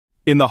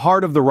In the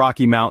heart of the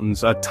Rocky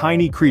Mountains, a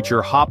tiny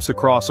creature hops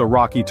across a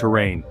rocky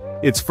terrain,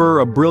 its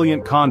fur a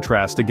brilliant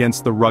contrast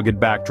against the rugged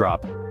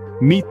backdrop.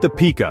 Meet the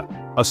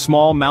Pika, a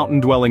small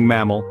mountain-dwelling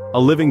mammal, a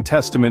living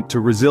testament to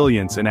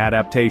resilience and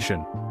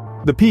adaptation.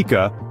 The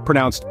Pika,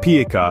 pronounced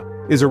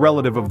Pika, is a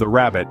relative of the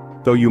rabbit,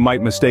 though you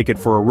might mistake it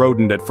for a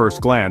rodent at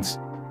first glance.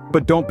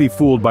 But don't be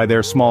fooled by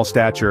their small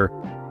stature.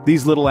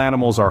 These little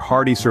animals are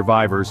hardy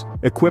survivors,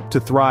 equipped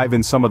to thrive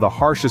in some of the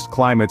harshest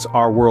climates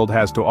our world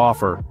has to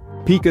offer.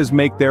 Pikas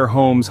make their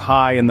homes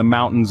high in the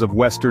mountains of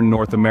western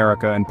North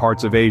America and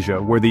parts of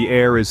Asia, where the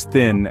air is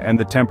thin and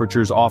the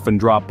temperatures often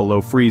drop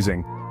below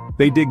freezing.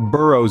 They dig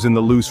burrows in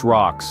the loose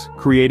rocks,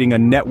 creating a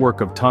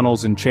network of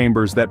tunnels and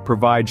chambers that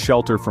provide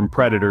shelter from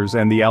predators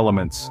and the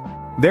elements.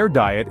 Their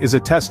diet is a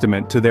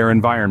testament to their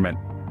environment.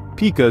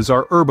 Pikas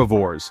are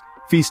herbivores,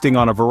 feasting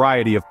on a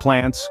variety of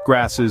plants,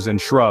 grasses, and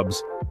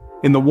shrubs.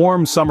 In the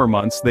warm summer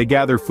months, they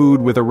gather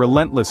food with a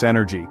relentless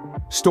energy,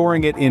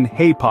 storing it in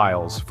hay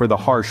piles for the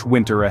harsh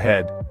winter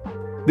ahead.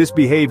 This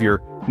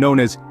behavior, known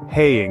as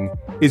haying,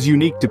 is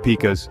unique to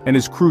Pikas and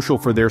is crucial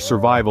for their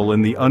survival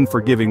in the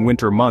unforgiving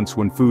winter months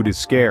when food is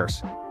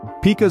scarce.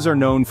 Pikas are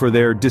known for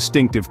their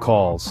distinctive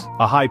calls,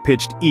 a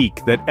high-pitched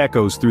eek that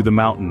echoes through the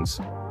mountains.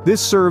 This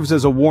serves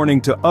as a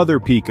warning to other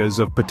Pikas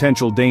of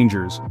potential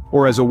dangers,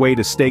 or as a way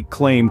to stake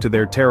claim to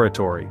their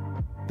territory.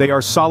 They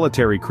are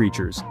solitary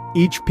creatures,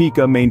 each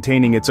Pika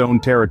maintaining its own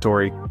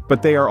territory,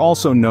 but they are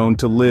also known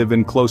to live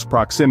in close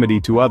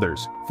proximity to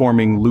others,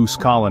 forming loose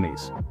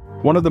colonies.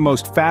 One of the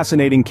most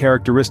fascinating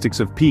characteristics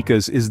of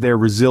Pikas is their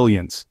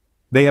resilience.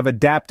 They have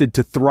adapted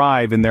to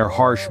thrive in their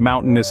harsh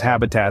mountainous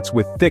habitats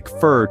with thick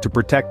fur to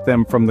protect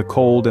them from the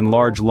cold and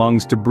large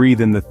lungs to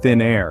breathe in the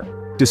thin air.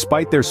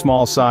 Despite their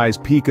small size,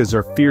 Pikas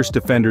are fierce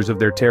defenders of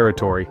their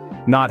territory,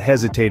 not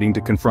hesitating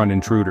to confront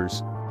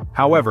intruders.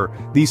 However,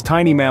 these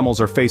tiny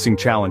mammals are facing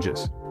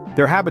challenges.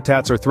 Their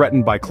habitats are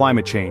threatened by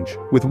climate change,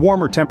 with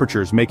warmer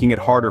temperatures making it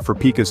harder for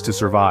Pikas to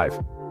survive.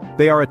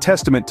 They are a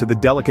testament to the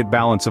delicate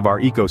balance of our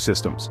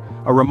ecosystems,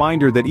 a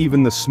reminder that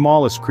even the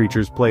smallest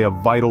creatures play a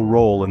vital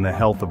role in the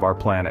health of our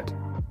planet.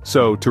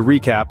 So, to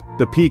recap,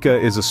 the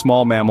Pika is a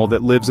small mammal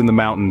that lives in the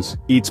mountains,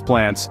 eats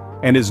plants,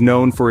 and is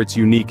known for its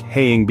unique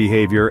haying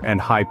behavior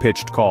and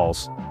high-pitched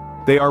calls.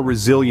 They are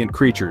resilient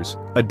creatures,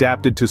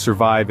 adapted to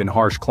survive in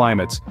harsh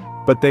climates,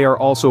 but they are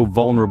also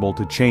vulnerable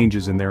to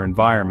changes in their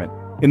environment.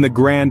 In the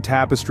grand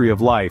tapestry of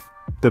life,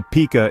 the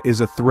Pika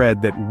is a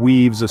thread that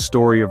weaves a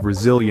story of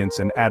resilience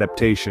and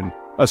adaptation,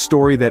 a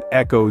story that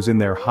echoes in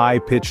their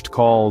high-pitched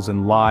calls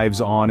and lives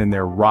on in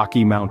their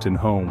rocky mountain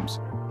homes.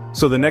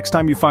 So the next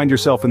time you find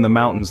yourself in the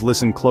mountains,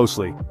 listen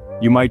closely.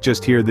 You might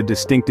just hear the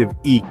distinctive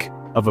eek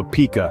of a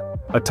Pika,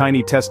 a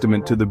tiny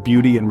testament to the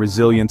beauty and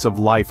resilience of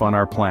life on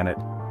our planet.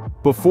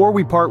 Before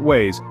we part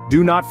ways,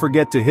 do not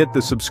forget to hit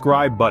the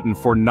subscribe button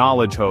for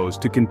Knowledge Hose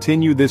to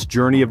continue this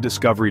journey of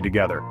discovery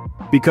together.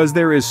 Because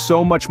there is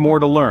so much more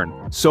to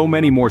learn, so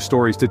many more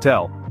stories to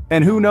tell.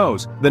 And who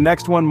knows, the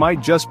next one might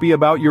just be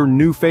about your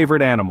new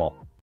favorite animal.